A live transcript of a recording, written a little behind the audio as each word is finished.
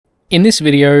In this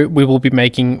video, we will be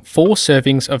making 4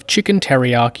 servings of chicken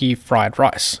teriyaki fried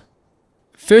rice.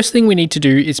 First thing we need to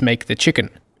do is make the chicken.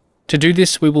 To do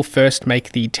this, we will first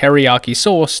make the teriyaki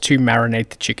sauce to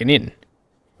marinate the chicken in.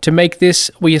 To make this,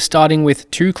 we are starting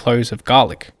with 2 cloves of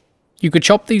garlic. You could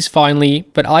chop these finely,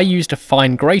 but I used a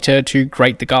fine grater to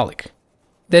grate the garlic.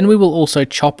 Then we will also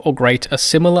chop or grate a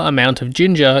similar amount of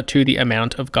ginger to the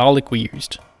amount of garlic we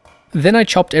used. Then I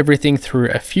chopped everything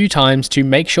through a few times to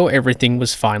make sure everything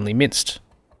was finely minced.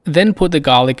 Then put the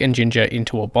garlic and ginger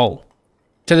into a bowl.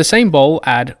 To the same bowl,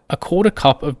 add a 1/4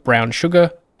 cup of brown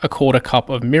sugar, a 1/4 cup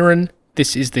of mirin,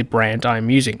 this is the brand I am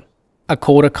using, a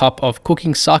 1/4 cup of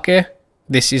cooking sake,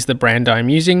 this is the brand I am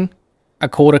using, a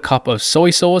 1/4 cup of soy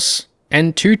sauce,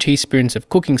 and 2 teaspoons of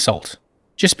cooking salt.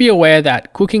 Just be aware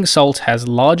that cooking salt has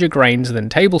larger grains than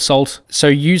table salt, so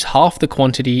use half the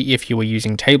quantity if you are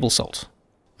using table salt.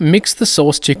 Mix the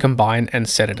sauce to combine and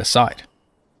set it aside.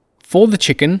 For the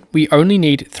chicken, we only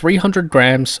need 300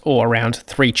 grams or around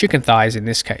 3 chicken thighs in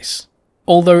this case.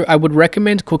 Although I would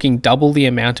recommend cooking double the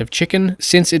amount of chicken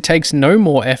since it takes no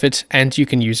more effort and you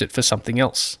can use it for something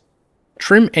else.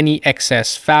 Trim any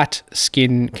excess fat,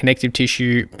 skin, connective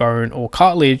tissue, bone or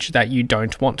cartilage that you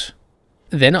don't want.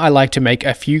 Then I like to make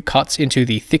a few cuts into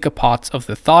the thicker parts of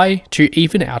the thigh to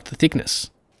even out the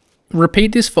thickness.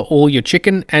 Repeat this for all your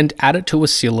chicken and add it to a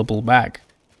sealable bag.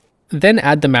 Then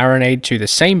add the marinade to the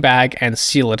same bag and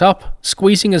seal it up,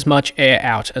 squeezing as much air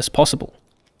out as possible.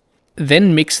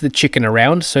 Then mix the chicken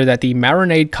around so that the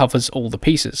marinade covers all the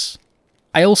pieces.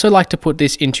 I also like to put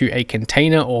this into a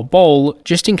container or bowl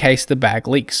just in case the bag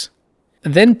leaks.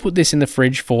 Then put this in the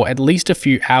fridge for at least a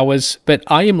few hours, but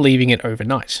I am leaving it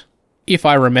overnight. If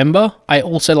I remember, I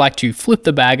also like to flip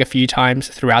the bag a few times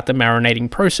throughout the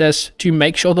marinating process to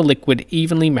make sure the liquid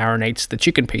evenly marinates the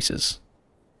chicken pieces.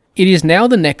 It is now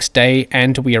the next day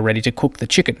and we are ready to cook the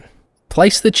chicken.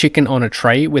 Place the chicken on a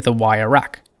tray with a wire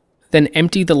rack. Then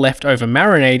empty the leftover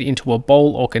marinade into a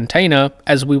bowl or container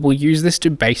as we will use this to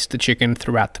baste the chicken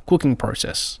throughout the cooking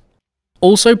process.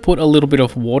 Also put a little bit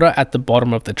of water at the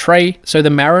bottom of the tray so the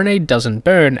marinade doesn't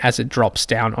burn as it drops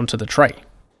down onto the tray.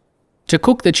 To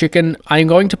cook the chicken, I am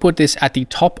going to put this at the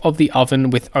top of the oven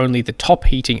with only the top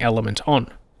heating element on.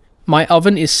 My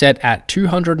oven is set at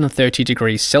 230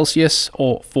 degrees Celsius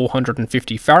or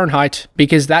 450 Fahrenheit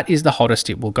because that is the hottest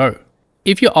it will go.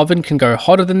 If your oven can go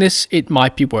hotter than this, it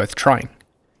might be worth trying.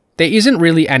 There isn't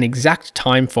really an exact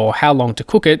time for how long to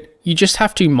cook it, you just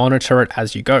have to monitor it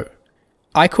as you go.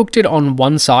 I cooked it on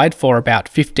one side for about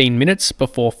 15 minutes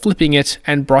before flipping it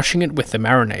and brushing it with the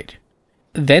marinade.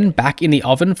 Then back in the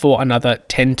oven for another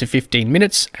 10 to 15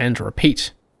 minutes and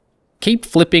repeat. Keep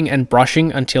flipping and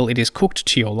brushing until it is cooked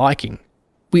to your liking.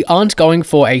 We aren't going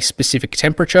for a specific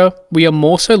temperature, we are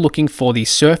more so looking for the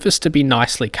surface to be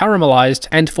nicely caramelized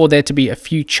and for there to be a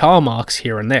few char marks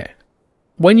here and there.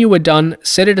 When you are done,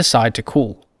 set it aside to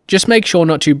cool. Just make sure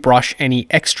not to brush any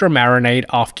extra marinade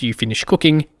after you finish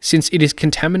cooking, since it is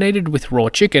contaminated with raw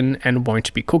chicken and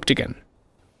won't be cooked again.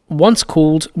 Once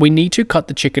cooled, we need to cut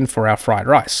the chicken for our fried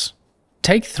rice.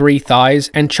 Take 3 thighs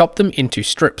and chop them into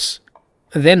strips.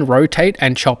 Then rotate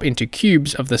and chop into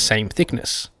cubes of the same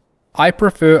thickness. I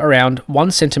prefer around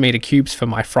 1 centimeter cubes for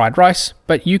my fried rice,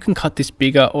 but you can cut this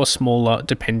bigger or smaller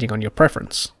depending on your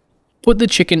preference. Put the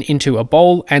chicken into a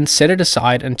bowl and set it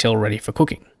aside until ready for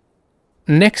cooking.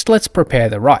 Next, let's prepare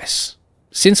the rice.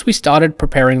 Since we started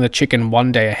preparing the chicken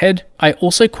 1 day ahead, I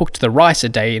also cooked the rice a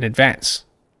day in advance.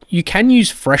 You can use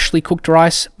freshly cooked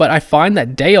rice, but I find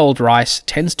that day-old rice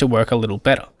tends to work a little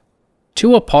better.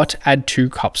 To a pot, add 2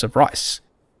 cups of rice.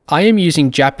 I am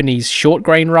using Japanese short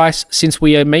grain rice since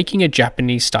we are making a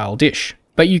Japanese style dish,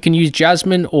 but you can use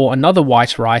jasmine or another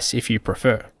white rice if you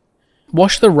prefer.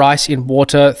 Wash the rice in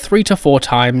water 3 to 4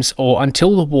 times or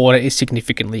until the water is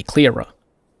significantly clearer.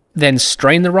 Then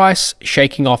strain the rice,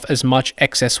 shaking off as much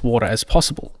excess water as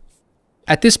possible.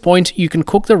 At this point, you can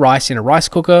cook the rice in a rice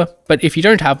cooker, but if you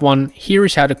don't have one, here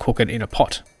is how to cook it in a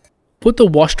pot. Put the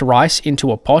washed rice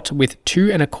into a pot with 2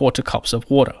 1/4 cups of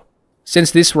water.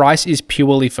 Since this rice is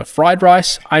purely for fried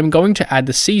rice, I'm going to add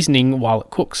the seasoning while it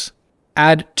cooks.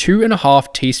 Add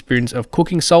 2½ teaspoons of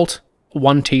cooking salt,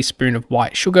 1 teaspoon of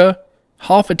white sugar,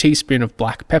 ½ teaspoon of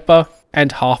black pepper,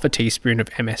 and ½ teaspoon of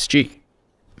MSG.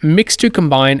 Mix to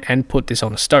combine and put this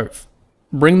on a stove.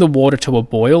 Bring the water to a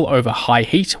boil over high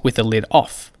heat with the lid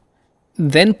off.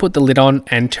 Then put the lid on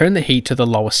and turn the heat to the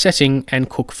lowest setting and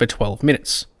cook for 12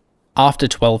 minutes. After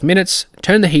 12 minutes,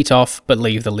 turn the heat off but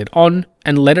leave the lid on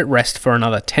and let it rest for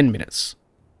another 10 minutes.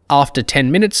 After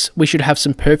 10 minutes, we should have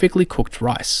some perfectly cooked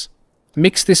rice.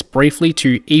 Mix this briefly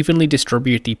to evenly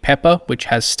distribute the pepper which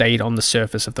has stayed on the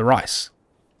surface of the rice.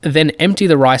 Then empty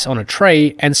the rice on a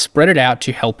tray and spread it out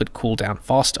to help it cool down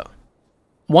faster.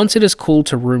 Once it is cooled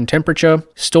to room temperature,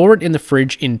 store it in the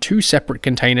fridge in 2 separate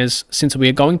containers since we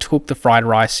are going to cook the fried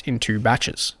rice in 2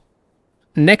 batches.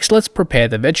 Next, let's prepare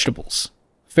the vegetables.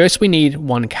 First we need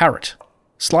 1 carrot.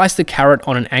 Slice the carrot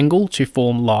on an angle to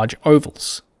form large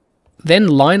ovals. Then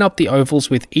line up the ovals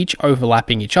with each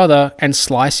overlapping each other and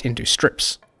slice into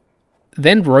strips.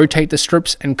 Then rotate the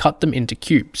strips and cut them into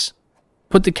cubes.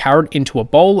 Put the carrot into a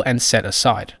bowl and set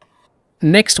aside.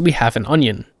 Next we have an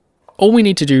onion. All we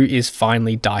need to do is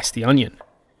finely dice the onion.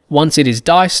 Once it is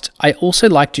diced, I also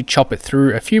like to chop it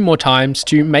through a few more times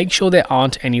to make sure there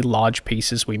aren't any large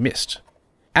pieces we missed.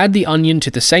 Add the onion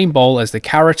to the same bowl as the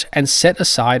carrot and set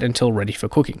aside until ready for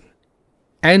cooking.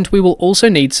 And we will also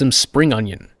need some spring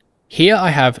onion. Here I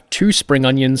have 2 spring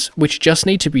onions which just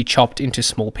need to be chopped into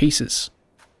small pieces.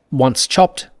 Once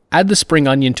chopped, add the spring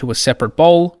onion to a separate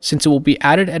bowl since it will be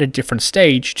added at a different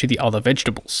stage to the other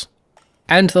vegetables.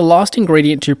 And the last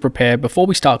ingredient to prepare before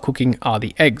we start cooking are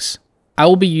the eggs. I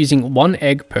will be using 1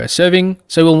 egg per serving,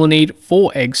 so we will need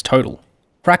 4 eggs total.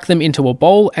 Crack them into a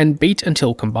bowl and beat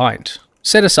until combined.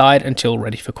 Set aside until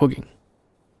ready for cooking.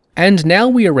 And now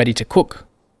we are ready to cook.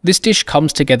 This dish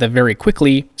comes together very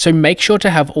quickly, so make sure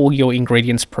to have all your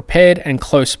ingredients prepared and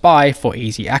close by for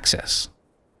easy access.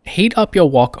 Heat up your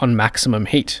wok on maximum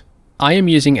heat. I am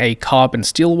using a carbon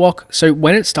steel wok, so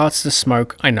when it starts to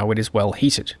smoke, I know it is well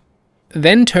heated.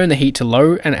 Then turn the heat to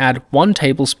low and add 1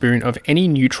 tablespoon of any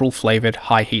neutral flavoured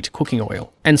high heat cooking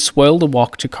oil, and swirl the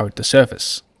wok to coat the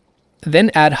surface.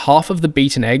 Then add half of the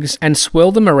beaten eggs and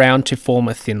swirl them around to form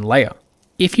a thin layer.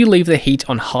 If you leave the heat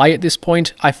on high at this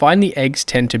point, I find the eggs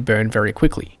tend to burn very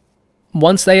quickly.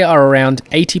 Once they are around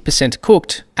 80%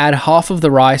 cooked, add half of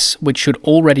the rice, which should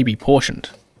already be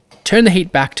portioned. Turn the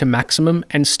heat back to maximum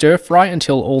and stir fry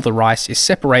until all the rice is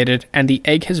separated and the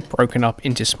egg has broken up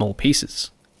into small pieces.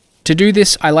 To do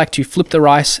this, I like to flip the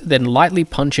rice, then lightly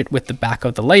punch it with the back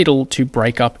of the ladle to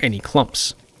break up any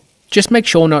clumps. Just make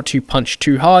sure not to punch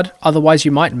too hard, otherwise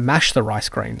you might mash the rice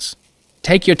grains.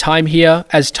 Take your time here,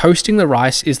 as toasting the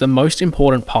rice is the most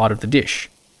important part of the dish.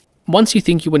 Once you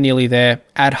think you are nearly there,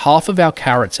 add half of our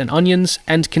carrots and onions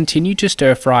and continue to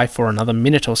stir fry for another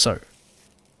minute or so.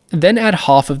 Then add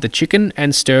half of the chicken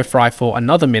and stir fry for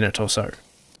another minute or so.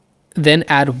 Then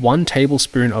add 1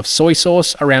 tablespoon of soy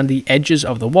sauce around the edges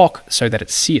of the wok so that it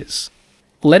sears.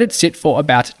 Let it sit for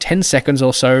about 10 seconds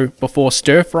or so before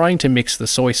stir frying to mix the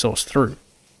soy sauce through.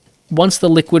 Once the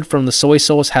liquid from the soy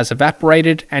sauce has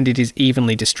evaporated and it is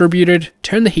evenly distributed,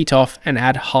 turn the heat off and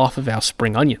add half of our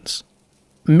spring onions.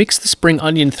 Mix the spring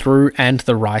onion through and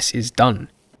the rice is done.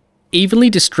 Evenly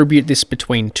distribute this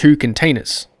between 2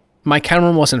 containers. My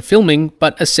camera wasn't filming,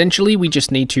 but essentially we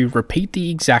just need to repeat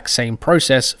the exact same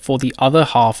process for the other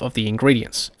half of the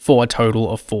ingredients, for a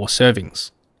total of 4 servings.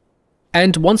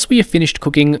 And once we have finished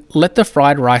cooking, let the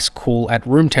fried rice cool at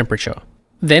room temperature.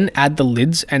 Then add the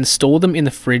lids and store them in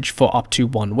the fridge for up to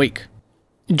 1 week.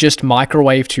 Just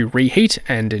microwave to reheat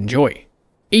and enjoy.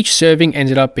 Each serving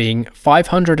ended up being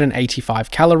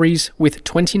 585 calories with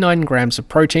 29 grams of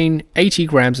protein, 80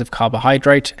 grams of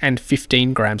carbohydrate, and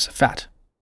 15 grams of fat.